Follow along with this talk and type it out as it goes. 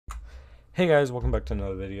Hey guys, welcome back to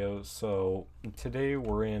another video. So today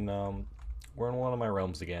we're in one of my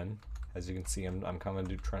realms again. As you can see, I'm kind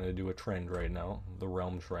of trying to do a trend right now, the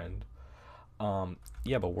realm trend.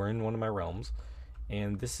 Yeah, but we're in one of my realms,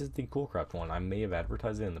 and this is the Coolcraft one. I may have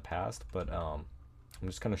advertised it in the past, but I'm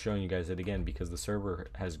just kind of showing you guys it again because the server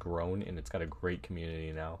has grown and it's got a great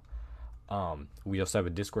community now. We also have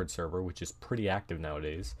a Discord server which is pretty active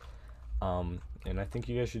nowadays. And I think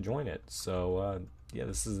you guys should join it. So yeah,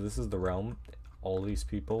 this is the realm. All these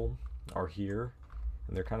people are here,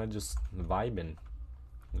 and they're kind of just vibing,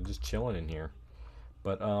 they're just chilling in here.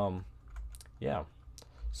 But yeah.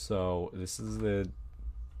 So this is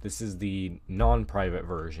the non-private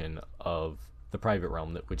version of the private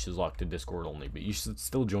realm which is locked to Discord only. But you should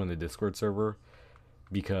still join the Discord server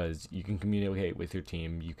because you can communicate with your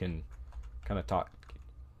team. You can kind of talk.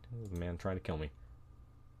 Oh, man, trying to kill me.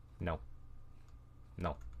 No.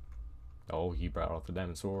 No. Oh, he brought out the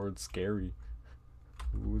diamond sword. Scary.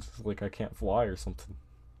 Ooh, it's like I can't fly or something.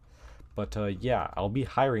 But yeah, I'll be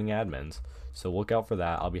hiring admins. So look out for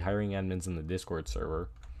that. I'll be hiring admins in the Discord server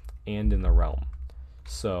and in the realm.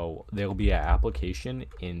 So there'll be an application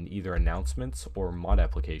in either announcements or mod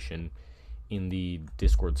application in the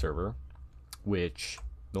Discord server, which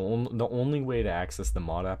the only way to access the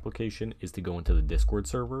mod application is to go into the Discord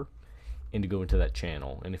server and to go into that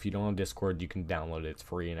channel. And if you don't have Discord, you can download it. It's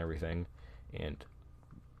free and everything. And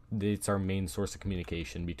it's our main source of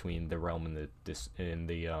communication between the realm and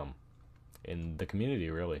the community,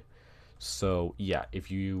 really. So yeah,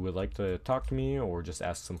 if you would like to talk to me or just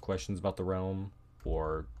ask some questions about the realm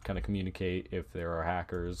or kind of communicate if there are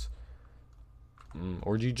hackers,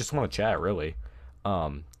 or you just want to chat, really,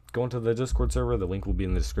 go into the Discord server. The link will be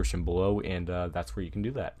in the description below, and that's where you can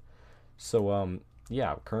do that. So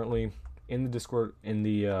yeah, currently in the Discord in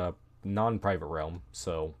the non-private realm.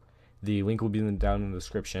 So the link will be down in the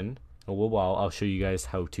description. In a little while, I'll show you guys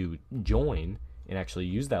how to join and actually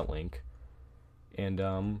use that link. And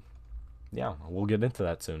yeah, we'll get into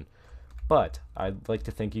that soon. But I'd like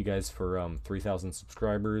to thank you guys for 3,000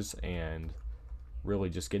 subscribers and really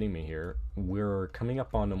just getting me here. We're coming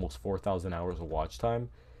up on almost 4,000 hours of watch time,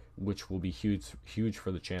 which will be huge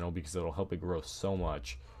for the channel because it'll help it grow so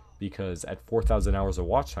much. Because at 4,000 hours of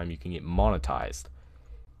watch time, you can get monetized,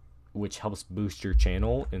 which helps boost your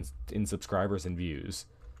channel in subscribers and views.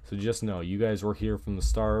 So just know, you guys were here from the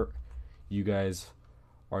start. You guys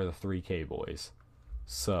are the 3K boys.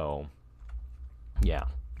 So yeah,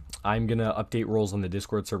 I'm gonna update roles on the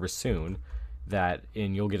Discord server soon.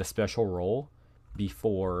 And you'll get a special role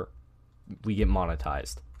before we get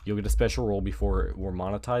monetized. You'll get a special role before we're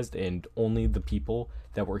monetized, and only the people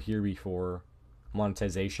that were here before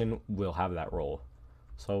monetization will have that role.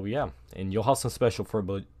 So yeah, and you'll have some special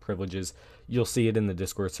privileges. You'll see it in the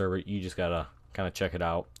Discord server. You just gotta kind of check it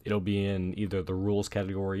out. It'll be in either the rules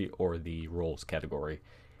category or the roles category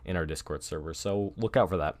in our Discord server. So look out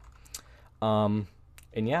for that. And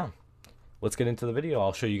yeah, let's get into the video.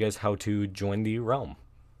 I'll show you guys how to join the realm.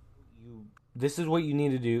 This is what you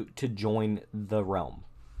need to do to join the realm.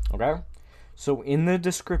 Okay? So in the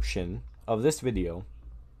description of this video,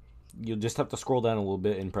 you'll just have to scroll down a little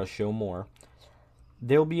bit and press show more.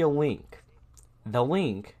 There'll be a link. The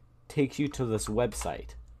link takes you to this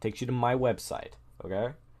website, takes you to my website.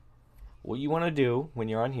 Okay? What you want to do when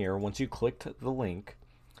you're on here, once you clicked the link,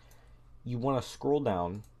 you want to scroll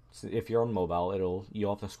down. So if you're on mobile,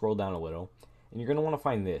 you'll have to scroll down a little, and you're going to want to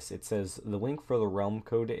find this. It says the link for the realm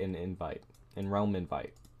code and invite, and realm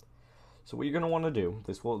invite. So what you're going to want to do,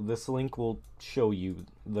 this link will show you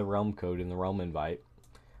the realm code and the realm invite.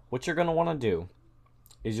 What you're going to want to do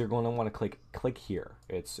is you're going to want to click here.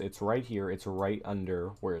 It's right here. It's right under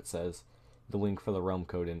where it says the link for the realm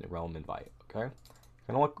code and realm invite. Okay,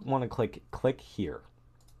 you're going to want to click here.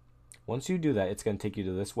 Once you do that, it's going to take you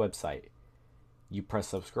to this website. You press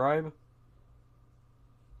subscribe.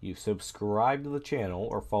 You subscribe to the channel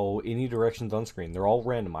or follow any directions on screen. They're all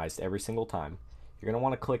randomized every single time. You're going to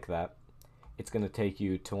want to click that. It's going to take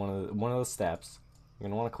you to one of the steps. You're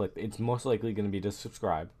going to want to click. It's most likely going to be to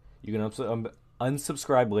subscribe. You can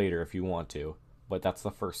unsubscribe later if you want to, but that's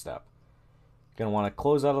the first step. You're going to want to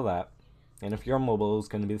close out of that. And if you're on mobile, it's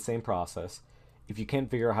going to be the same process. If you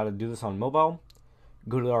can't figure out how to do this on mobile,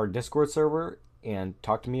 go to our Discord server and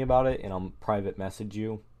talk to me about it, and I'll private message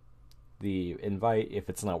you the invite if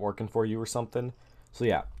it's not working for you or something. So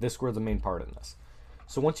yeah, Discord's the main part in this.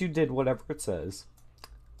 So once you did whatever it says,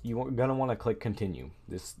 you're gonna want to click continue.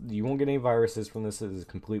 You won't get any viruses from this. It is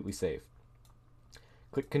completely safe.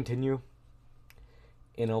 Click continue,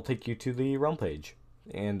 and it'll take you to the realm page.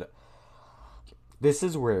 And this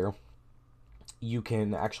is where you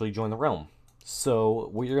can actually join the realm. So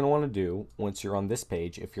what you're gonna want to do once you're on this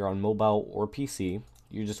page, if you're on mobile or PC,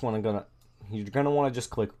 you're gonna want to just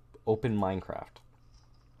click Open Minecraft.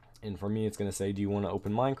 And for me, it's gonna say, do you want to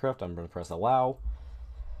open Minecraft? I'm gonna press allow.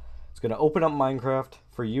 It's gonna open up Minecraft.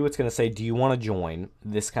 For you, it's gonna say, do you want to join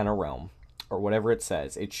this kind of realm? Or whatever it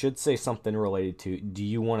says. It should say something related to, do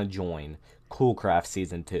you want to join Coolcraft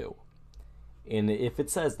Season 2? And if it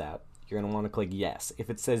says that, you're going to want to click yes. If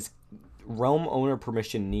it says realm owner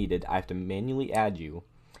permission needed, I have to manually add you,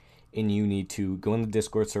 and you need to go in the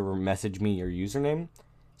Discord server, message me your username,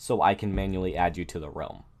 so I can manually add you to the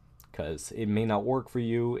realm. Because it may not work for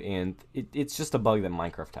you, and it's just a bug that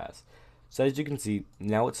Minecraft has. So as you can see,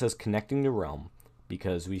 now it says connecting to realm,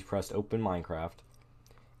 because we pressed open Minecraft.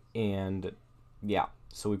 And yeah,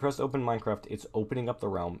 so we pressed open Minecraft, it's opening up the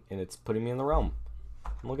realm, and it's putting me in the realm.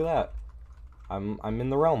 Look at that. I'm in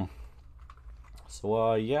the realm.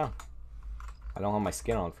 So yeah. I don't have my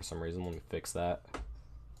skin on for some reason. Let me fix that.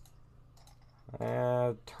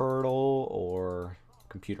 Turtle or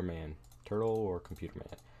computer man. Turtle or computer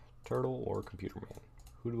man. Turtle or computer man.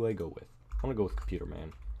 Who do I go with? I'm gonna go with computer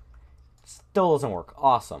man. Still doesn't work.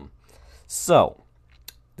 Awesome. So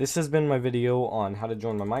this has been my video on how to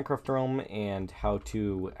join my Minecraft realm and how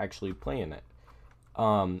to actually play in it.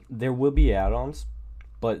 There will be add-ons,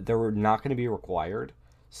 but they're not going to be required,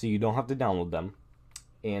 so you don't have to download them.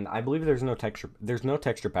 And I believe there's no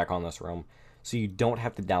texture pack on this realm, so you don't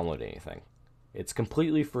have to download anything. It's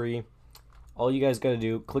completely free. All you guys got to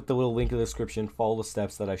do, click the little link in the description, follow the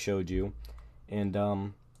steps that I showed you, and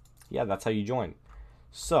yeah, that's how you join.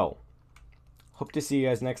 So hope to see you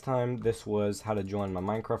guys next time. This was how to join my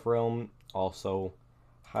Minecraft realm, also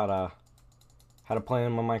how to play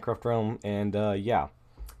in my Minecraft realm, and yeah.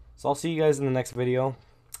 So I'll see you guys in the next video.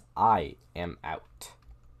 I am out.